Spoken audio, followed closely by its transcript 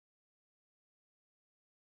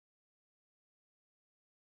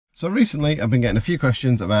So recently I've been getting a few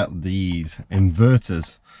questions about these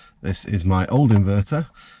inverters. This is my old inverter.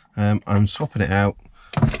 I'm swapping it out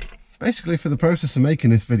basically for the process of making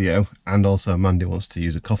this video, and also Mandy wants to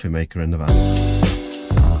use a coffee maker in the van.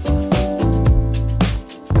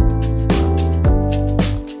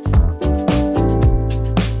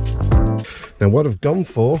 Now what I've gone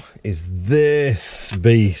for is this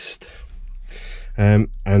beast.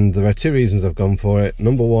 And there are two reasons I've gone for it.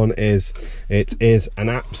 Number one is it is an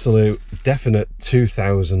absolute definite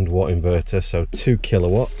 2000 watt inverter, so 2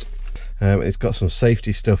 kilowatt. It's got some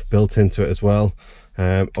safety stuff built into it as well.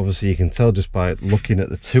 Obviously you can tell just by looking at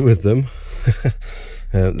the two of them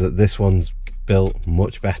that this one's built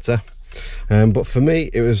much better. But for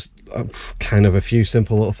me it was kind of a few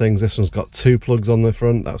simple little things. This one's got 2 plugs on the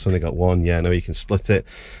front, that's only got 1. Yeah, no, you can split it.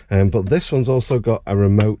 But this one's also got a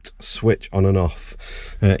remote switch on and off.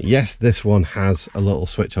 Yes, this one has a little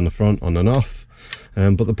switch on the front, on and off.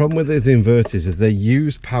 But the problem with these inverters is they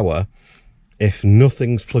use power if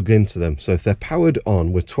nothing's plugged into them. So if they're powered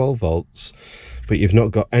on with 12 volts, but you've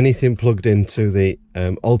not got anything plugged into the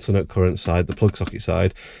alternate current side, the plug socket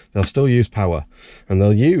side, they'll still use power. And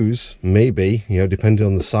they'll use, maybe, you know, depending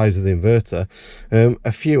on the size of the inverter,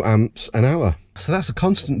 a few amps an hour. So that's a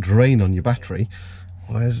constant drain on your battery,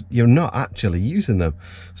 whereas you're not actually using them.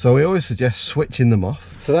 So we always suggest switching them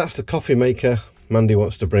off. So that's the coffee maker Mandy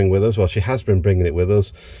wants to bring with us. Well, she has been bringing it with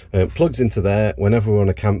us. Plugs into there whenever we're on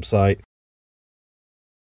a campsite.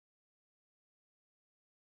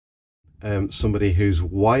 Somebody who's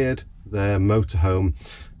wired their motorhome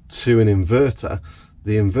to an inverter.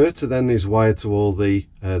 The inverter then is wired to all the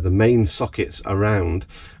main sockets around,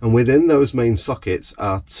 and within those main sockets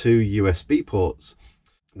are 2 USB ports.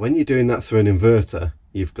 When you're doing that through an inverter,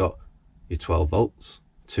 you've got your 12 volts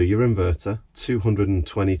to your inverter,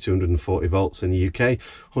 220, 240 volts in the UK,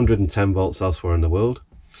 110 volts elsewhere in the world.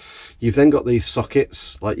 You've then got these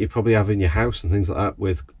sockets like you probably have in your house and things like that,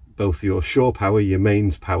 with both your shore power, your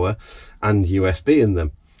mains power, and USB in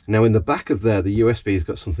them. Now in the back of there, the USB has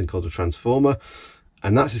got something called a transformer,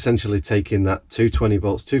 and that's essentially taking that 220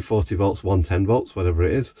 volts, 240 volts, 110 volts, whatever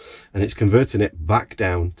it is, and it's converting it back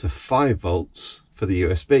down to 5 volts for the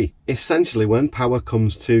USB. Essentially, when power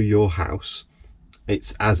comes to your house,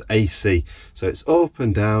 it's as AC, so it's up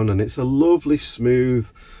and down, and it's a lovely smooth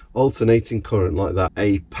alternating current like that,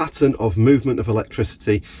 a pattern of movement of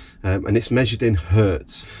electricity, and it's measured in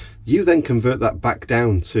hertz. You then convert that back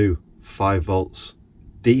down to 5 volts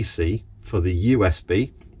DC for the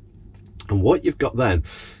USB, and what you've got then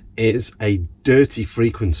is a dirty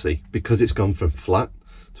frequency, because it's gone from flat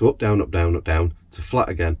to up, down, up, down, up, down to flat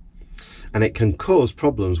again. And it can cause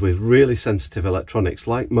problems with really sensitive electronics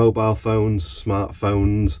like mobile phones,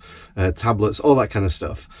 smartphones, tablets, all that kind of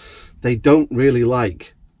stuff. They don't really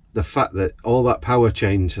like the fact that all that power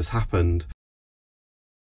change has happened.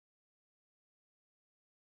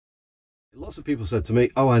 Lots of people said to me,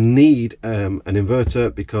 oh, I need an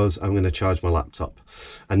inverter because I'm going to charge my laptop.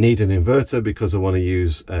 I need an inverter because I want to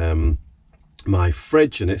use my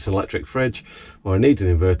fridge, and it's an electric fridge. Or I need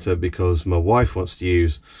an inverter because my wife wants to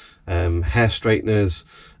use hair straighteners,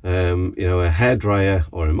 you know, a hair dryer,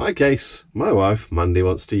 or in my case, my wife, Mandy,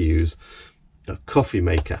 wants to use a coffee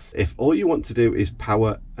maker. If all you want to do is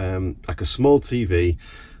power like a small TV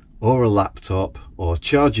or a laptop or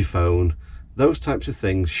charge your phone, those types of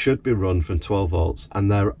things should be run from 12 volts,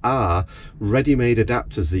 and there are ready-made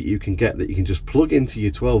adapters that you can get that you can just plug into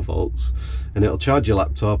your 12 volts and it'll charge your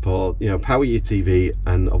laptop, or, you know, power your TV,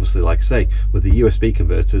 and obviously, like I say, with the USB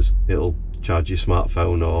converters it'll charge your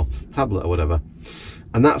smartphone or tablet or whatever.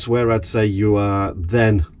 And that's where I'd say you are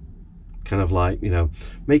then kind of like, you know,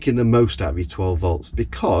 making the most out of your 12 volts,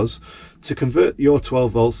 because to convert your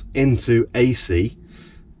 12 volts into AC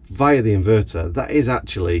via the inverter, that is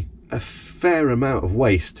actually a fair amount of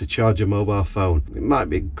waste to charge a mobile phone. It might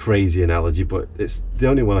be a crazy analogy, but it's the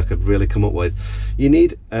only one I could really come up with. You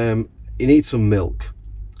need some milk.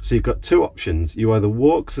 So you've got two options. You either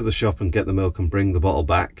walk to the shop and get the milk and bring the bottle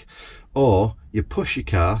back, or you push your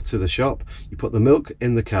car to the shop, you put the milk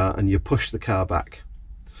in the car and you push the car back.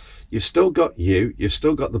 You've still got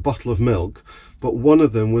the bottle of milk, but one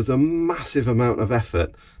of them was a massive amount of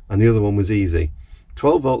effort and the other one was easy.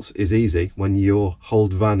 12 volts is easy when your whole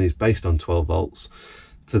van is based on 12 volts.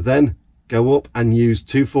 To then go up and use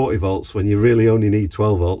 240 volts when you really only need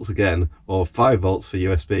 12 volts again, or 5 volts for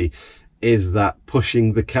USB, is that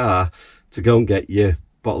pushing the car to go and get your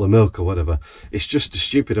bottle of milk or whatever. It's just a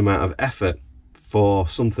stupid amount of effort for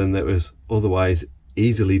something that was otherwise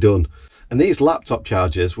easily done. And these laptop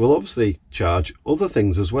chargers will obviously charge other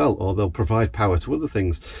things as well, or they'll provide power to other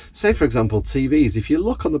things. Say for example TVs, if you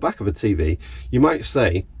look on the back of a TV, you might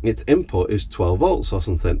say its input is 12 volts or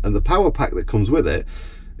something, and the power pack that comes with it,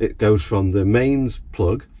 it goes from the mains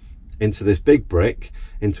plug into this big brick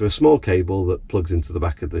into a small cable that plugs into the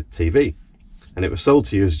back of the TV. And it was sold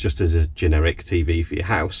to you as just as a generic TV for your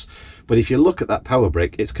house. But if you look at that power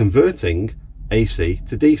brick, it's converting AC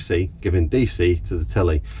to DC, giving DC to the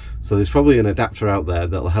telly. So there's probably an adapter out there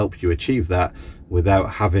that'll help you achieve that without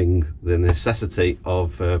having the necessity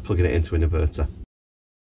of plugging it into an inverter.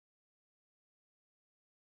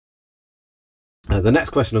 The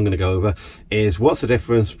next question I'm going to go over is, what's the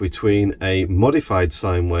difference between a modified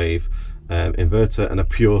sine wave inverter and a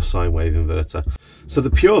pure sine wave inverter? So the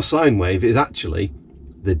pure sine wave is actually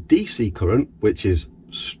the DC current, which is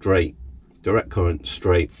straight, direct current,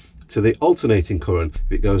 straight, to the alternating current.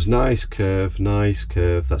 If it goes nice curve,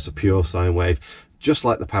 that's a pure sine wave, just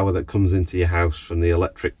like the power that comes into your house from the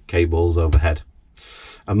electric cables overhead.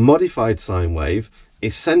 A modified sine wave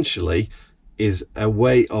essentially is a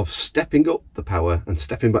way of stepping up the power and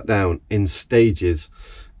stepping back down in stages.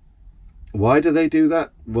 Why do they do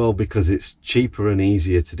that? Well, because it's cheaper and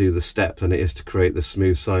easier to do the step than it is to create the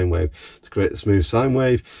smooth sine wave. To create the smooth sine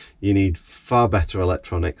wave, you need far better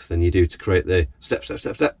electronics than you do to create the step.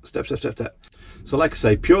 So like I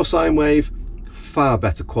say, pure sine wave, far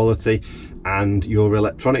better quality, and your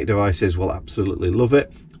electronic devices will absolutely love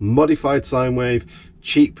it. Modified sine wave,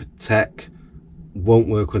 cheap tech, won't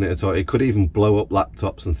work on it at all. It could even blow up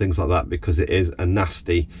laptops and things like that, because it is a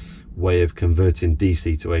nasty way of converting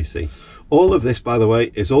DC to AC. All of this, by the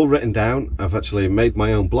way, is all written down. I've actually made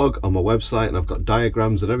my own blog on my website, and I've got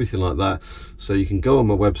diagrams and everything like that, so you can go on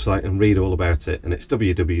my website and read all about it, and it's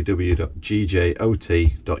www.gjot.uk.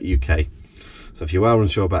 So if you are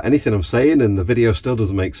unsure about anything I'm saying and the video still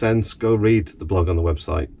doesn't make sense, go read the blog on the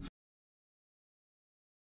website.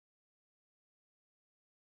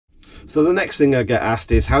 So the next thing I get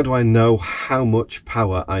asked is, how do I know how much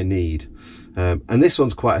power I need? And this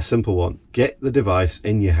one's quite a simple one. Get the device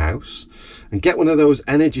in your house and get one of those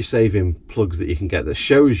energy saving plugs that you can get that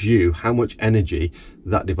shows you how much energy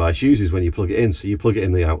that device uses when you plug it in. So you plug it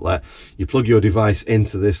in the outlet, you plug your device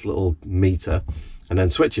into this little meter, and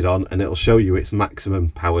then switch it on, and it'll show you its maximum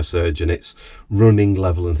power surge and its running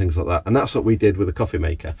level and things like that. And that's what we did with a coffee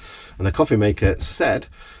maker. And the coffee maker said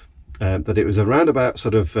that it was around about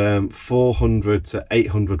sort of 400 to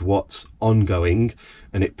 800 watts ongoing,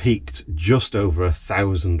 and it peaked just over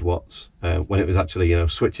 1,000 watts when it was actually, you know,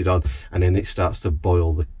 switch it on, and then it starts to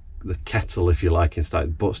boil the kettle, if you like, and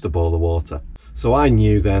starts to boil the water. So I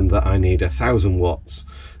knew then that I need 1,000 watts.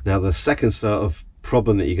 Now the second sort of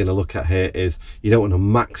problem that you're going to look at here is you don't want to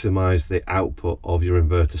maximize the output of your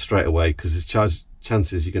inverter straight away, because there's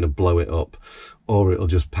chances you're going to blow it up, or it'll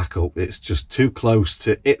just pack up. It's just too close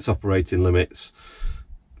to its operating limits.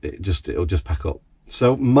 It'll just pack up.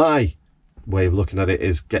 So my way of looking at it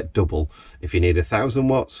is get double. If you need 1,000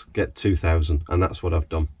 watts, get 2,000, and that's what I've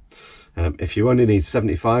done. If you only need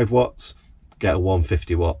 75 watts, get a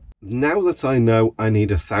 150 watt. Now that I know I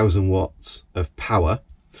need 1,000 watts of power,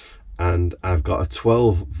 and I've got a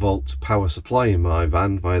 12 volt power supply in my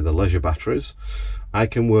van via the leisure batteries, I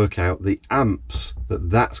can work out the amps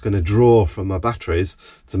that's going to draw from my batteries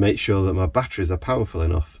to make sure that my batteries are powerful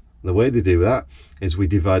enough. And the way they do that is we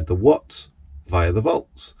divide the watts via the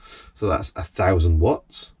volts. So that's 1,000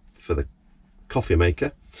 watts for the coffee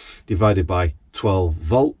maker divided by 12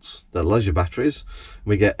 volts, the leisure batteries, and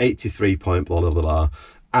we get 83 point blah blah blah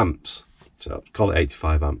amps. So call it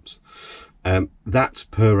 85 amps. That's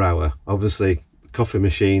per hour. Obviously, coffee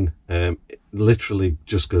machine it literally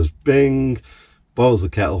just goes bing, boils the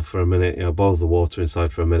kettle for a minute, you know, boils the water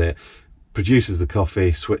inside for a minute, produces the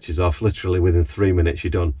coffee, switches off. Literally within 3 minutes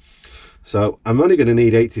you're done. So I'm only going to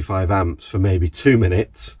need 85 amps for maybe 2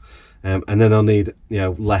 minutes, and then I'll need, you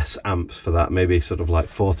know, less amps for that, maybe sort of like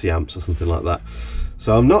 40 amps or something like that.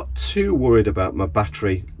 So I'm not too worried about my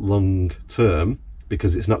battery long term,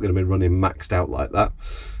 because it's not going to be running maxed out like that.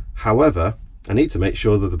 However, I need to make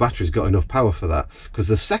sure that the battery's got enough power for that, because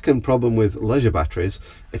the second problem with leisure batteries,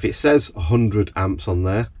 if it says 100 amps on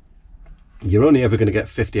there, you're only ever going to get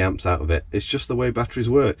 50 amps out of it. It's just the way batteries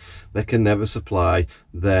work. They can never supply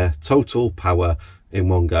their total power in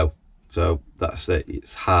one go. So that's it,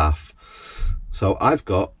 it's half. So I've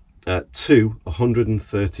got two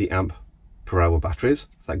 130 amp per hour batteries.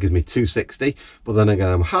 That gives me 260, but then again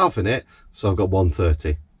I'm halving it, so I've got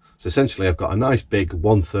 130. So essentially I've got a nice big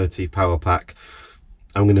 130 power pack.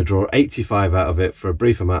 I'm going to draw 85 out of it for a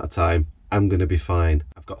brief amount of time. I'm going to be fine.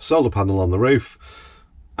 I've got a solar panel on the roof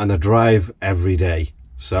and I drive every day.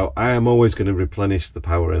 So I am always going to replenish the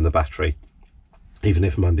power in the battery. Even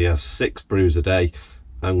if Mandy has 6 brews a day,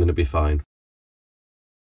 I'm going to be fine.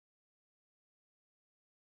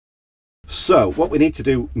 So what we need to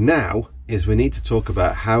do now is we need to talk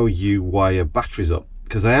about how you wire batteries up,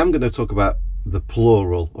 because I am going to talk about the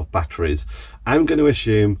plural of batteries. I'm going to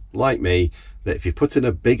assume, like me, that if you put in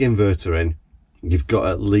a big inverter in, you've got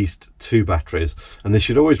at least 2 batteries, and they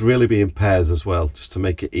should always really be in pairs as well, just to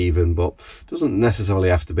make it even. But it doesn't necessarily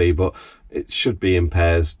have to be, but it should be in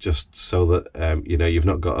pairs, just so that you know, you've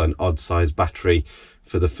not got an odd size battery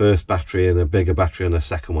for the first battery and a bigger battery on a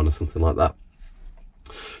second one or something like that.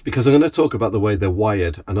 Because I'm going to talk about the way they're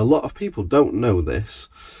wired, and a lot of people don't know this,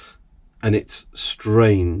 and it's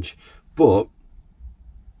strange, but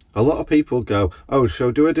a lot of people go, oh,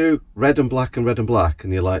 so do I do red and black and red and black?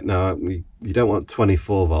 And you're like, no, you don't want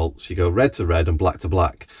 24 volts. You go red to red and black to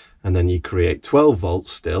black, and then you create 12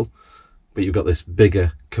 volts still, but you've got this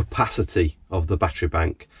bigger capacity of the battery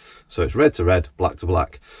bank. So it's red to red, black to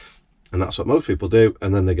black. And that's what most people do,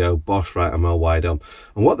 and then they go, bosh, right, I'm all wired up.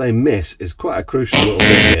 And what they miss is quite a crucial little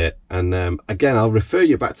bit here. And again, I'll refer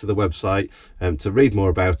you back to the website to read more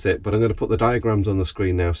about it, but I'm going to put the diagrams on the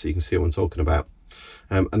screen now so you can see what I'm talking about.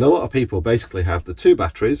 And a lot of people basically have the 2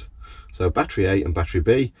 batteries, so battery A and battery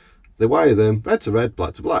B. They wire them red to red,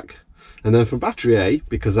 black to black. And then from battery A,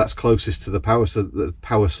 because that's closest to the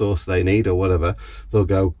power source they need or whatever, they'll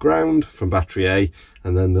go ground from battery A,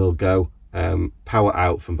 and then they'll go power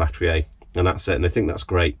out from battery A, and that's it. And they think that's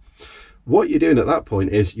great. What you're doing at that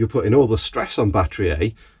point is you're putting all the stress on battery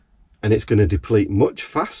A, and it's going to deplete much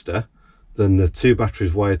faster than the 2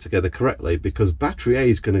 batteries wired together correctly, because battery A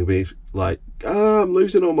is going to be like, oh, I'm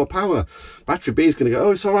losing all my power. Battery B is going to go,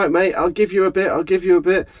 oh, it's all right, mate, I'll give you a bit, I'll give you a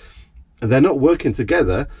bit. And they're not working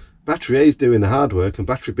together. Battery A is doing the hard work, and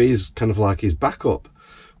battery B is kind of like his backup.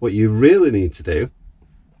 What you really need to do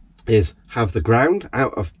is have the ground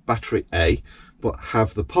out of battery A, but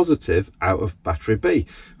have the positive out of battery B.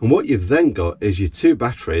 And what you've then got is your 2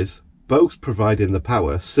 batteries both providing the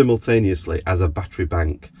power simultaneously as a battery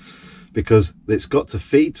bank, because it's got to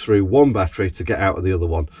feed through one battery to get out of the other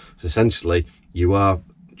one. So essentially you are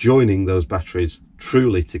joining those batteries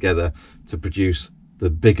truly together to produce the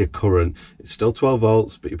bigger current. It's still 12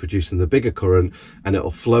 volts, but you're producing the bigger current, and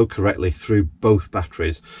it'll flow correctly through both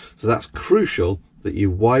batteries. So that's crucial, that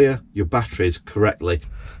you wire your batteries correctly.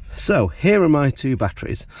 So here are my 2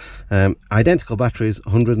 batteries, identical batteries,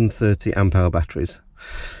 130 amp hour batteries.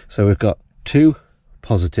 So we've got 2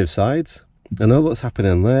 positive sides, and all that's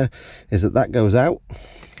happening there is that goes out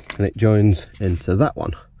and it joins into that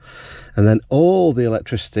one, and then all the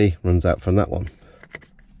electricity runs out from that one.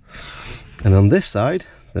 And on this side,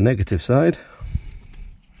 the negative side,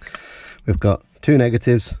 we've got 2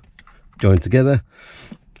 negatives joined together,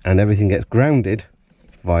 and everything gets grounded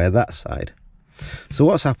via that side. So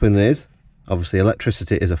what's happening is, obviously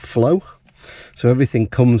electricity is a flow, so everything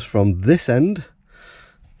comes from this end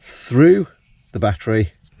through the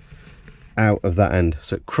battery out of that end,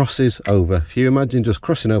 so it crosses over. If you imagine just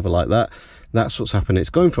crossing over like that, that's what's happening. It's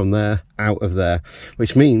going from there out of there,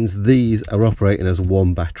 which means these are operating as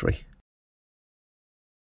one battery.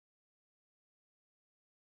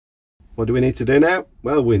 What do we need to do now?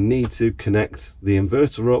 Well, we need to connect the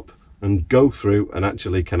inverter up and go through and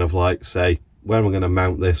actually kind of like say, where am I going to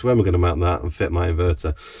mount this, where am I going to mount that, and fit my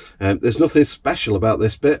inverter. There's nothing special about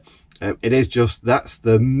this bit. It is just, that's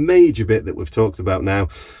the major bit that we've talked about now.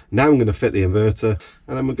 Now I'm going to fit the inverter,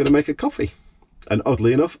 and I'm going to make a coffee. And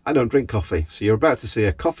oddly enough, I don't drink coffee, so you're about to see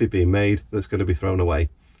a coffee being made that's going to be thrown away.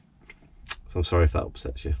 So I'm sorry if that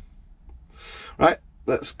upsets you. Right,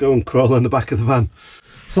 let's go and crawl on the back of the van.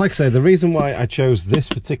 So like I say, the reason why I chose this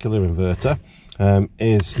particular inverter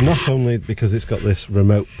is not only because it's got this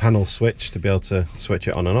remote panel switch to be able to switch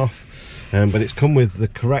it on and off, but it's come with the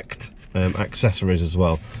correct accessories as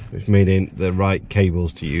well, which meaning the right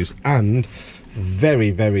cables to use, and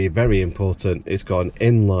very, very, very important, it's got an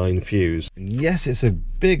inline fuse. Yes, it's a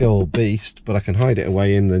big old beast, but I can hide it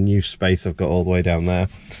away in the new space I've got all the way down there,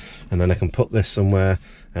 and then I can put this somewhere.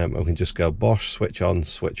 I can just go bosh, switch on,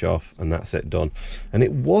 switch off, and that's it, done. And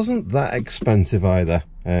it wasn't that expensive either,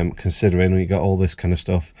 considering we got all this kind of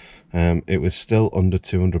stuff. It was still under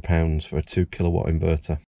 £200 for a 2 kilowatt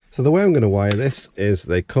inverter. So the way I'm going to wire this is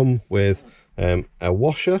they come with a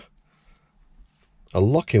washer, a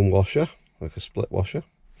locking washer, like a split washer,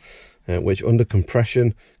 which under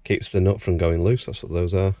compression keeps the nut from going loose. That's what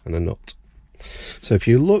those are, and a nut. So if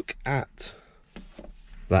you look at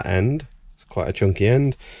that end, it's quite a chunky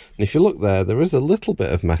end, and if you look there, there is a little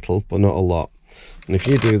bit of metal, but not a lot. And if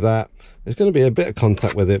you do that, there's going to be a bit of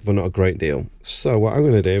contact with it, but not a great deal. So what I'm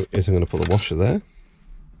going to do is I'm going to put the washer there,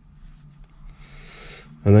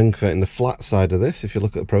 and then creating the flat side of this. If you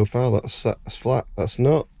look at the profile, that's flat, that's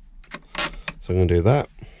not. So I'm going to do that.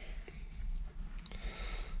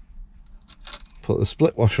 Put the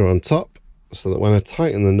split washer on top so that when I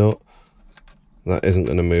tighten the nut, that isn't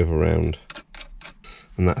going to move around.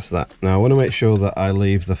 And that's that. Now I want to make sure that I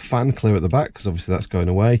leave the fan clear at the back, because obviously that's going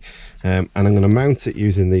away, and I'm going to mount it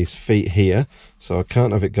using these feet here, so I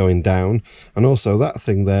can't have it going down. And also that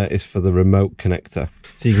thing there is for the remote connector.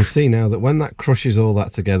 So you can see now that when that crushes all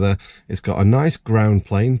that together, it's got a nice ground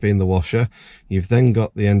plane being the washer. You've then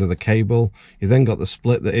got the end of the cable, you've then got the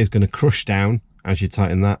split that is going to crush down as you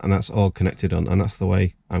tighten that, and that's all connected on, and that's the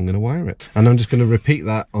way I'm going to wire it. And I'm just going to repeat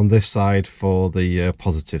that on this side for the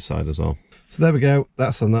positive side as well. So there we go,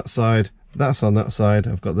 that's on that side, that's on that side.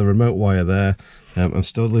 I've got the remote wire there. I'm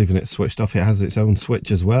still leaving it switched off. It has its own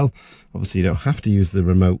switch as well. Obviously you don't have to use the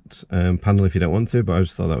remote panel if you don't want to, but I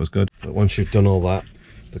just thought that was good. But once you've done all that,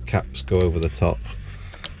 the caps go over the top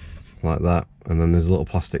like that, and then there's a little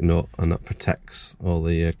plastic nut, and that protects all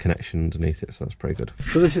the connection underneath it, so that's pretty good.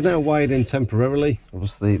 So this is now wired in temporarily.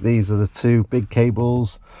 Obviously these are the two big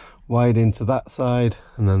cables wired into that side,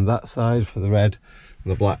 and then that side for the red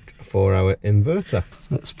and the black for our inverter.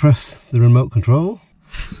 Let's press the remote control.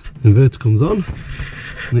 The inverter comes on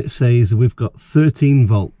and it says we've got 13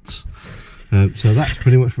 volts. So that's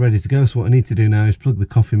pretty much ready to go. So what I need to do now is plug the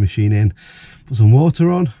coffee machine in, put some water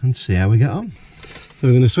on, and see how we get on. So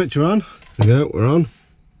we're going to switch her on. There we go, we're on.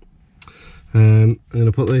 I'm going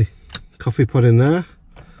to put the coffee pod in there.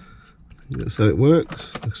 That's how it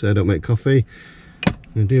works. Like I say, I don't make coffee.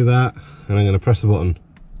 I'm going to do that, and I'm going to press the button.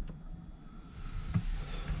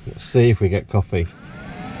 Let's see if we get coffee.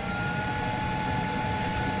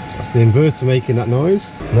 That's the inverter making that noise.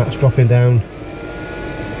 And that's dropping down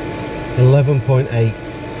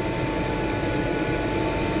 11.8.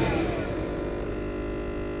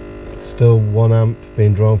 Still 1 amp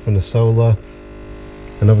being drawn from the solar.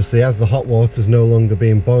 And obviously as the hot water's no longer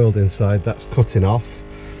being boiled inside, that's cutting off.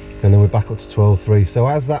 And then we're back up to 12.3. So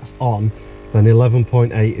as that's on, then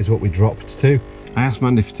 11.8 is what we dropped to. I asked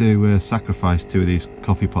Mandy to sacrifice 2 of these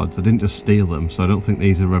coffee pods. I didn't just steal them, so I don't think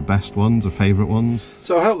these are her best ones or favourite ones.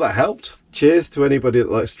 So I hope that helped. Cheers to anybody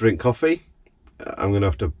that likes to drink coffee. I'm going to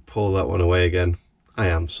have to pull that one away again. I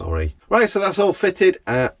am sorry. Right, so that's all fitted.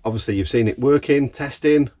 Obviously you've seen it working,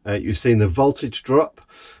 testing. You've seen the voltage drop,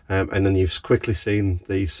 and then you've quickly seen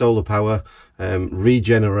the solar power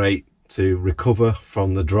regenerate to recover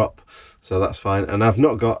from the drop. So that's fine. And I've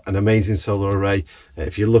not got an amazing solar array.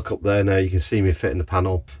 If you look up there now, you can see me fitting the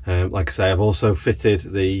panel. Like I say, I've also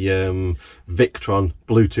fitted the Victron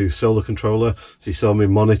Bluetooth solar controller. So you saw me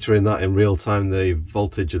monitoring that in real time, the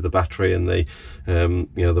voltage of the battery and the you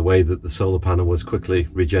know, the way that the solar panel was quickly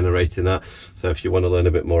regenerating that. So if you want to learn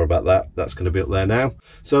a bit more about that, that's going to be up there now.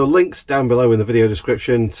 So links down below in the video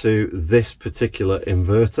description to this particular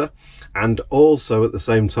inverter, and also at the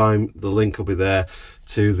same time the link will be there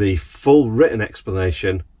to the full written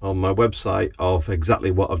explanation on my website of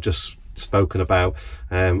exactly what I've just spoken about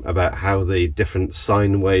how the different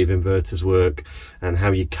sine wave inverters work and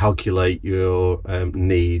how you calculate your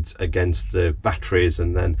needs against the batteries,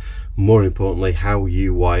 and then more importantly how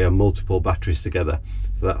you wire multiple batteries together.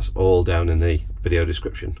 So that's all down in the video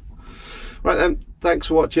description. Right then, thanks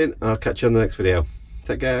for watching. I'll catch you on the next video.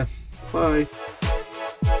 Take care. Bye.